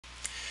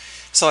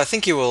So I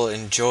think you will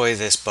enjoy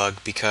this bug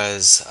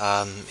because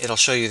it'll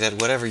show you that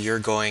whatever you're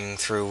going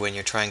through when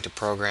you're trying to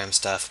program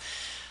stuff,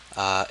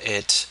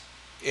 it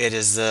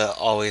is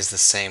always the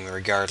same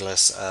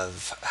regardless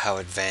of how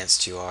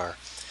advanced you are.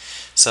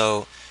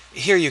 So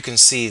here you can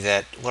see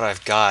that what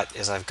I've got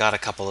is I've got a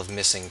couple of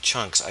missing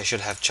chunks. I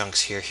should have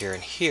chunks here, here,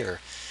 and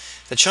here.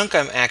 The chunk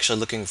I'm actually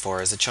looking for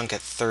is the chunk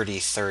at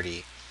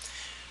 3030.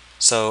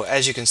 So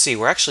as you can see,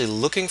 we're actually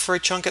looking for a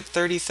chunk at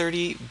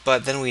 3030,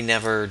 but then we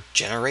never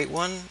generate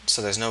one,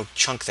 so there's no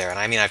chunk there. And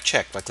I mean, I've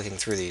checked by clicking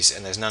through these,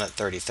 and there's none at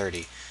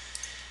 3030,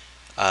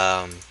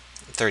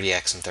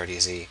 30x and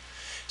 30z.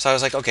 So I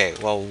was like, okay,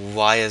 well,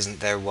 why isn't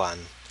there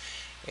one?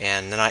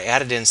 And then I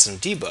added in some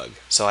debug.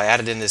 So I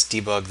added in this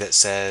debug that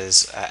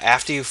says,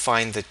 after you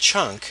find the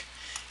chunk,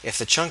 if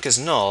the chunk is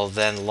null,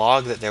 then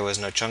log that there was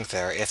no chunk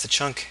there. If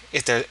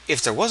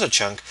there was a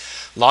chunk,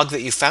 log that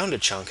you found a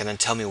chunk, and then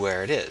tell me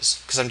where it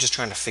is. Because I'm just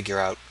trying to figure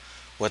out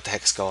what the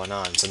heck's going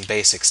on. Some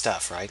basic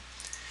stuff, right?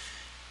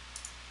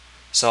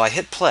 So I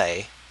hit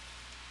play,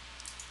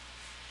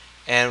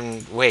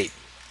 and wait,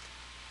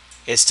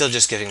 it's still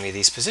just giving me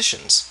these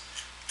positions.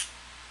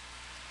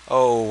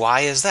 Oh,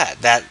 why is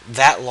that?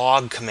 That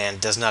log command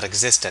does not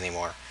exist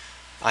anymore.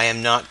 I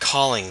am not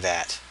calling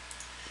that.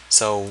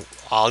 So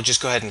I'll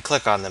just go ahead and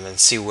click on them and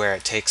see where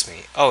it takes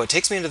me. Oh, it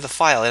takes me into the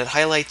file and it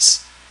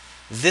highlights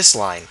this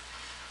line.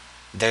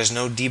 There's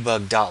no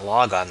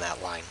debug.log on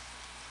that line.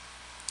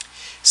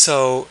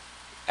 So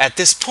at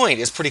this point,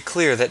 it's pretty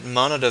clear that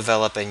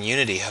MonoDevelop and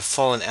Unity have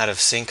fallen out of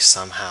sync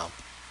somehow.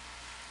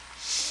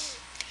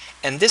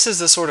 And this is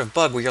the sort of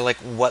bug where you're like,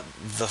 what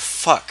the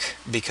fuck?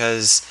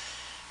 Because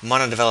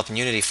MonoDevelop and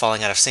Unity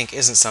falling out of sync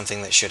isn't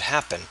something that should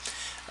happen.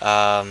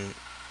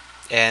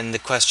 And the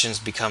question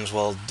becomes,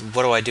 well,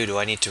 what do I do? Do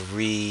I need to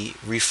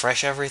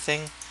refresh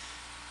everything?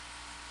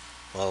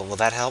 Well, will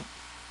that help?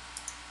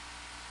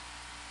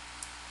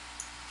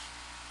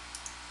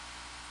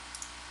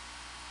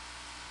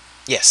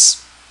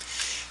 Yes.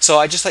 So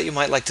I just thought you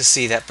might like to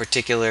see that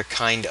particular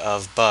kind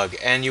of bug.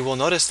 And you will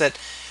notice that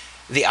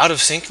the out of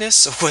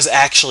syncness was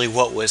actually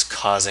what was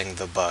causing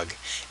the bug.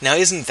 Now,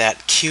 isn't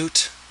that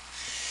cute?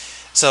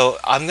 So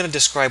I'm going to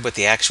describe what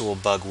the actual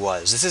bug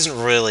was. This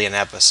isn't really an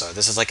episode.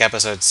 This is like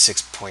episode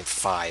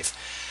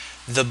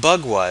 6.5. The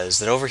bug was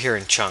that over here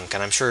in chunk,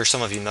 and I'm sure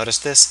some of you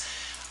noticed this,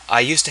 I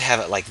used to have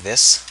it like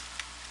this.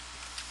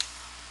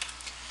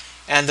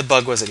 And the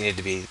bug was it needed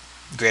to be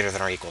greater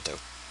than or equal to.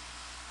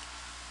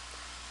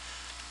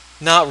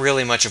 Not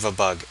really much of a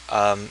bug.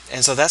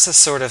 And so that's the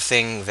sort of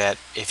thing that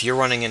if you're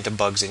running into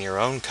bugs in your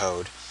own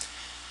code,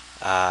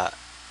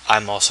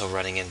 I'm also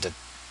running into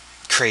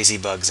crazy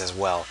bugs as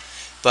well.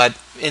 But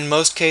in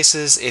most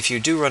cases, if you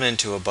do run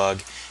into a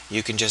bug,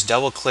 you can just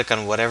double click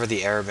on whatever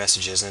the error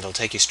message is and it'll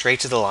take you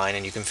straight to the line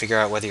and you can figure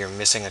out whether you're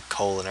missing a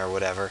colon or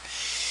whatever.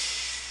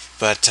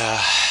 But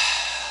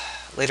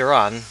later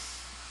on,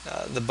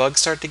 the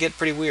bugs start to get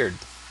pretty weird.